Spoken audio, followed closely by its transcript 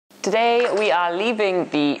Today we are leaving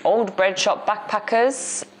the Old Bread Shop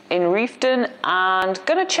Backpackers in Reefton and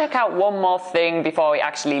gonna check out one more thing before we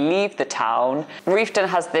actually leave the town. Reefton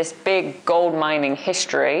has this big gold mining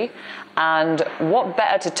history, and what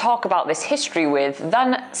better to talk about this history with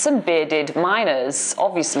than some bearded miners,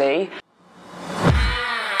 obviously.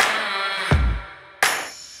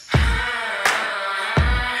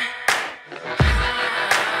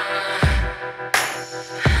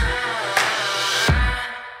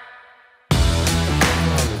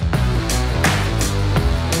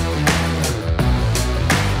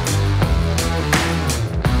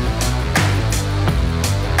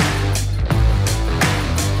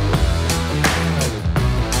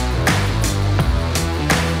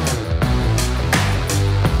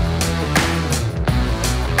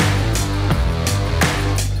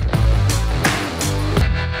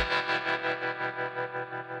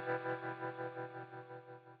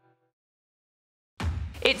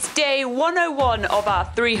 It's day 101 of our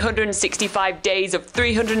 365 days of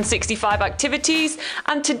 365 activities,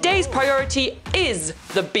 and today's priority is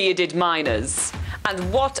the Bearded Miners.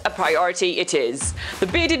 And what a priority it is. The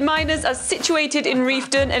Bearded Miners are situated in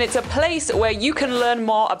Reefton, and it's a place where you can learn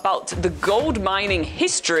more about the gold mining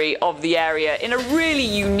history of the area in a really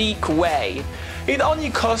unique way. It only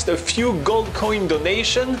cost a few gold coin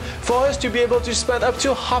donation for us to be able to spend up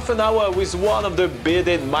to half an hour with one of the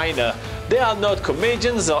bearded miner. They are not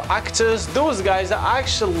comedians or actors, those guys are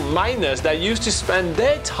actual miners that used to spend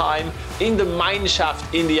their time in the mine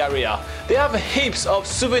shaft in the area. They have heaps of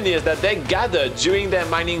souvenirs that they gathered during their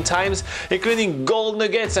mining times, including gold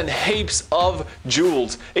nuggets and heaps of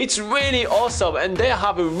jewels. It's really awesome, and they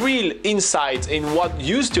have a real insight in what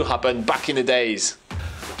used to happen back in the days.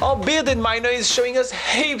 Our bearded miner is showing us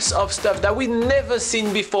heaps of stuff that we've never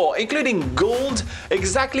seen before, including gold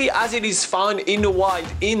exactly as it is found in the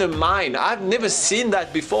wild in a mine. I've never seen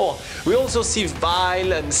that before. We also see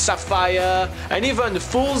vile and sapphire and even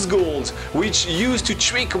fool's gold, which used to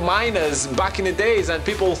trick miners back in the days, and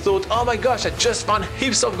people thought, oh my gosh, I just found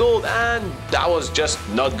heaps of gold, and that was just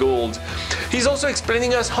not gold. He's also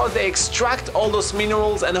explaining us how they extract all those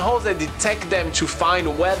minerals and how they detect them to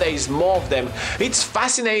find where there is more of them. It's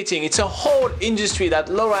fascinating. It's a whole industry that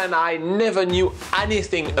Laura and I never knew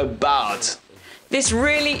anything about. This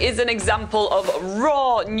really is an example of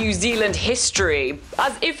raw New Zealand history,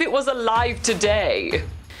 as if it was alive today.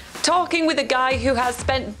 Talking with a guy who has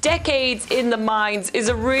spent decades in the mines is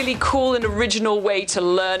a really cool and original way to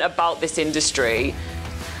learn about this industry.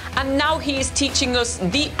 And now he is teaching us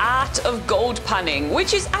the art of gold panning,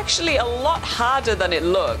 which is actually a lot harder than it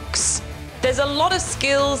looks. There's a lot of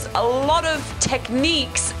skills, a lot of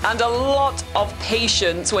techniques, and a lot of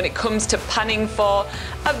patience when it comes to panning for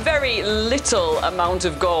a very little amount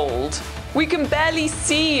of gold. We can barely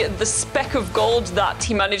see the speck of gold that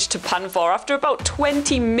he managed to pan for after about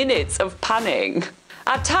 20 minutes of panning.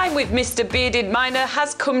 Our time with Mr. Bearded Miner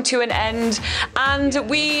has come to an end, and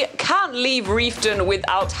we can't leave Reefton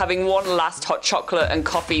without having one last hot chocolate and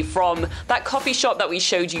coffee from that coffee shop that we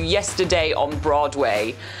showed you yesterday on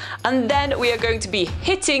Broadway. And then we are going to be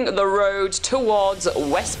hitting the road towards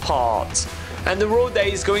Westport. And the road that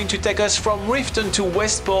is going to take us from Reefton to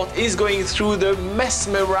Westport is going through the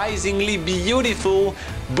mesmerizingly beautiful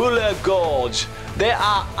Buller Gorge. They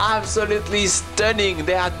are absolutely stunning.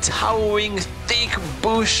 They are towering, thick,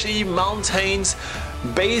 bushy mountains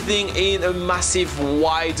bathing in a massive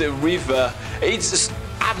wide river. It's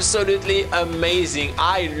absolutely amazing.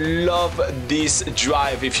 I love this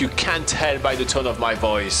drive, if you can't tell by the tone of my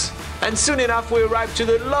voice. And soon enough we arrive to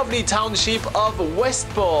the lovely township of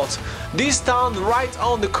Westport. This town right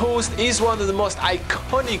on the coast is one of the most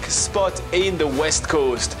iconic spots in the West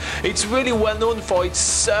Coast. It's really well known for its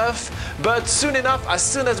surf, but soon enough, as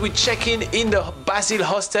soon as we check in the Bazils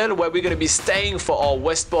Hostel where we're going to be staying for our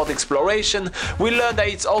Westport exploration, we learn that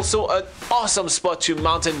it's also an awesome spot to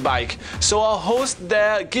mountain bike. So our host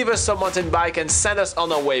there give us some mountain bike and send us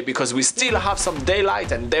on our way, because we still have some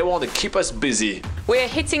daylight and they want to keep us busy. We're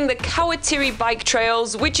hitting the Kawatiri Bike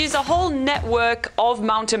Trails, which is a whole network of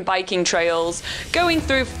mountain biking trails going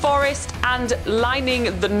through forest and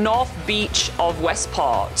lining the north beach of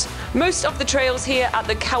Westport. Most of the trails here at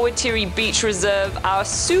the Kawatiri Beach Reserve are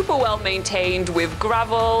super well maintained with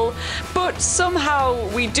gravel, but somehow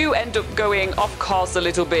we do end up going off course a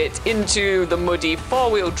little bit into the muddy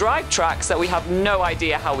four-wheel drive tracks that we have no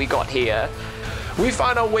idea how we got here. We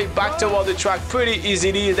found our way back toward the track pretty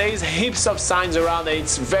easily. There is heaps of signs around and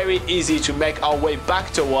it's very easy to make our way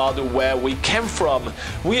back toward where we came from.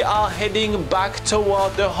 We are heading back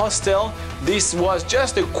toward the hostel This was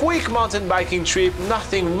just a quick mountain biking trip,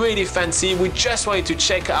 nothing really fancy. We just wanted to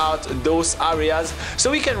check out those areas so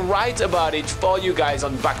we can write about it for you guys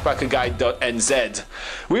on backpackerguide.nz.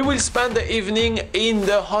 We will spend the evening in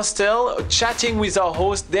the hostel chatting with our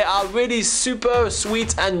host. They are really super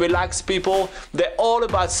sweet and relaxed people. They're all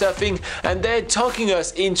about surfing and they're talking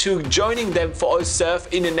us into joining them for a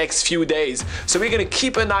surf in the next few days. So we're gonna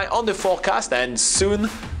keep an eye on the forecast and soon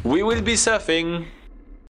we will be surfing.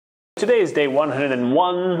 Today is day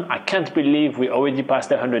 101. I can't believe we already passed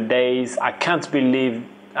 100 days. I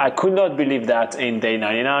could not believe that in day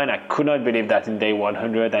 99. I could not believe that in day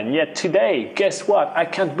 100. And yet today, guess what? I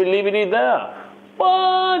can't believe it either.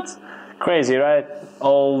 What? Crazy, right?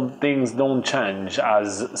 All things don't change,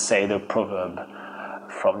 as say the proverb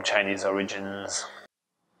from Chinese origins.